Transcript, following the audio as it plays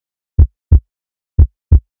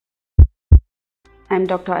I'm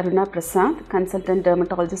Dr. Aruna Prasad, consultant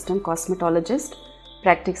dermatologist and cosmetologist,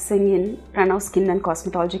 practicing in Pranav Skin and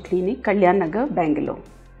Cosmetology Clinic, Kalyan Nagar, Bangalore.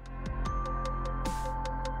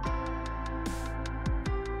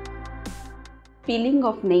 Peeling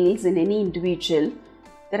of nails in any individual,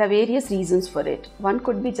 there are various reasons for it. One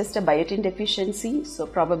could be just a biotin deficiency, so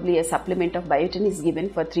probably a supplement of biotin is given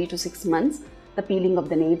for 3 to 6 months. The peeling of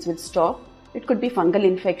the nails will stop. It could be fungal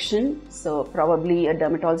infection, so probably a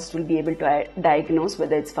dermatologist will be able to diagnose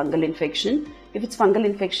whether it's fungal infection. If it's fungal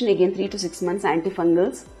infection, again 3 to 6 months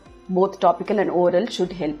antifungals, both topical and oral,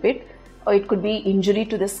 should help it. Or it could be injury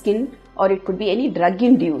to the skin, or it could be any drug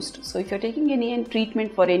induced. So if you're taking any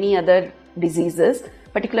treatment for any other diseases,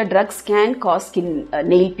 particular drugs can cause skin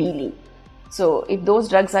nail peeling. So if those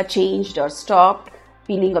drugs are changed or stopped,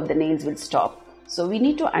 peeling of the nails will stop. So we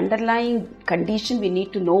need to underlying condition, we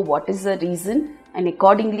need to know what is the reason and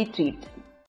accordingly treat.